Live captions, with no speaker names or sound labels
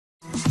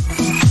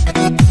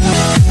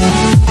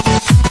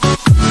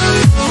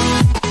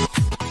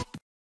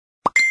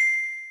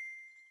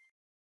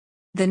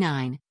The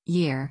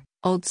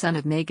 9-year-old son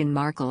of Meghan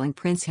Markle and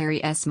Prince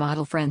Harry's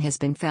model friend has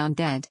been found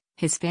dead,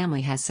 his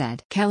family has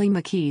said. Kelly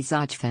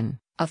McKee-Zojfin,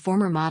 a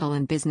former model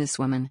and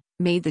businesswoman,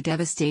 made the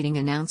devastating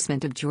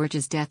announcement of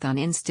George's death on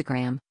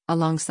Instagram,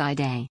 alongside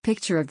a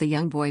picture of the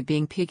young boy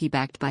being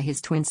piggybacked by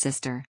his twin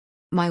sister.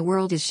 "My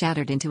world is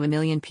shattered into a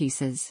million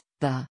pieces,"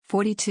 the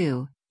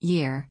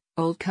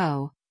 42-year-old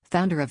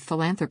co-founder of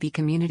philanthropy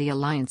Community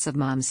Alliance of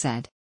Moms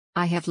said.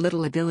 "I have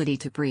little ability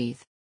to breathe,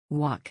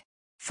 walk,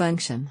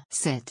 function,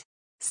 sit,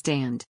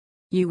 stand.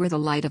 You were the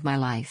light of my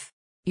life.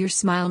 Your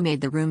smile made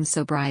the room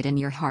so bright and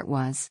your heart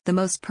was the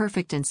most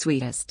perfect and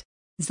sweetest."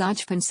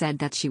 Zojfin said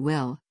that she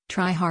will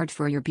try hard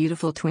for your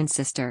beautiful twin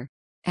sister.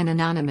 An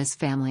anonymous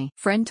family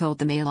friend told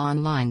the Mail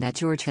Online that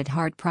George had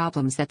heart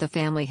problems that the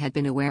family had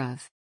been aware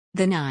of.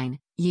 The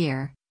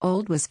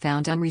 9-year-old was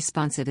found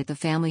unresponsive at the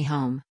family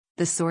home,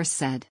 the source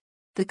said.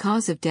 The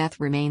cause of death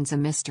remains a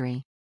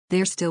mystery.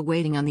 They're still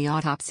waiting on the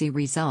autopsy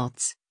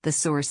results, the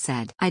source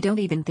said. "I don't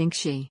even think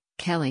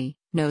Kelly,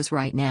 knows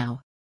right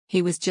now.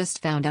 He was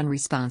just found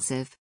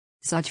unresponsive."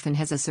 Zojfin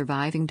has a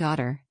surviving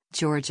daughter,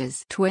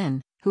 George's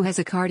twin, who has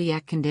a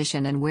cardiac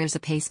condition and wears a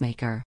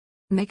pacemaker.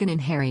 Meghan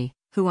and Harry,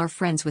 who are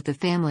friends with the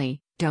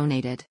family,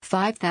 donated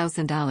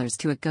 $5,000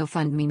 to a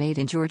GoFundMe made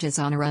in George's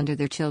honor under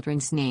their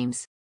children's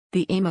names.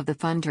 The aim of the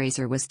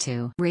fundraiser was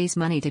to raise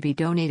money to be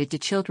donated to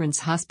Children's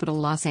Hospital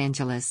Los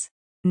Angeles.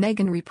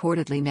 Meghan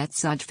reportedly met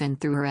Zojfin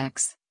through her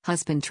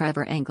ex-husband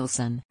Trevor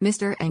Engelson.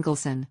 Mr.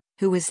 Engelson,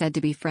 who was said to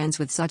be friends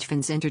with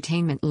Zojfin's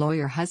entertainment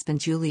lawyer husband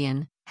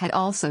Julian, had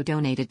also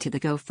donated to the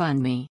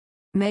GoFundMe.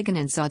 Meghan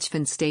and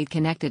Zojfin stayed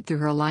connected through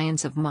her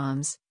Alliance of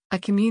Moms, a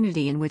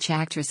community in which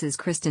actresses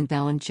Kristen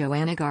Bell and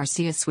Joanna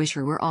Garcia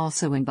Swisher were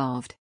also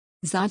involved.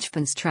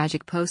 Zojfin's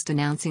tragic post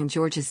announcing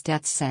George's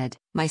death said,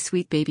 "My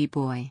sweet baby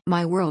boy.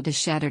 My world is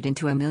shattered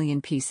into a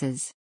million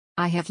pieces.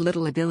 I have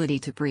little ability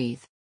to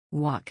breathe,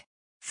 walk,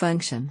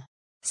 function,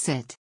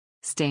 sit,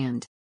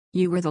 stand.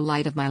 You were the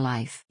light of my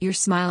life. Your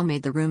smile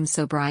made the room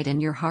so bright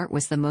and your heart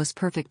was the most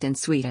perfect and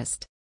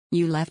sweetest.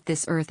 You left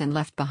this earth and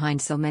left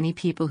behind so many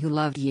people who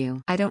loved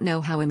you. I don't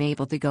know how I'm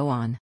able to go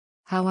on.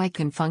 How I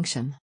can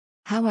function.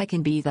 How I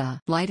can be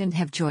the light and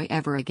have joy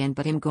ever again,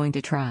 but I'm going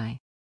to try.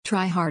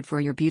 Try hard for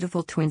your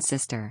beautiful twin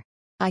sister.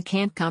 I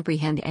can't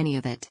comprehend any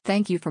of it.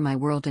 Thank you for my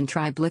world and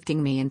tribe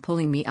lifting me and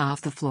pulling me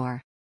off the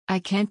floor. I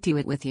can't do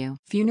it with you."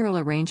 Funeral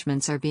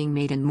arrangements are being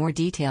made and more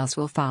details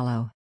will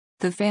follow.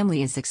 The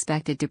family is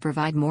expected to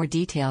provide more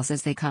details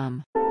as they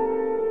come.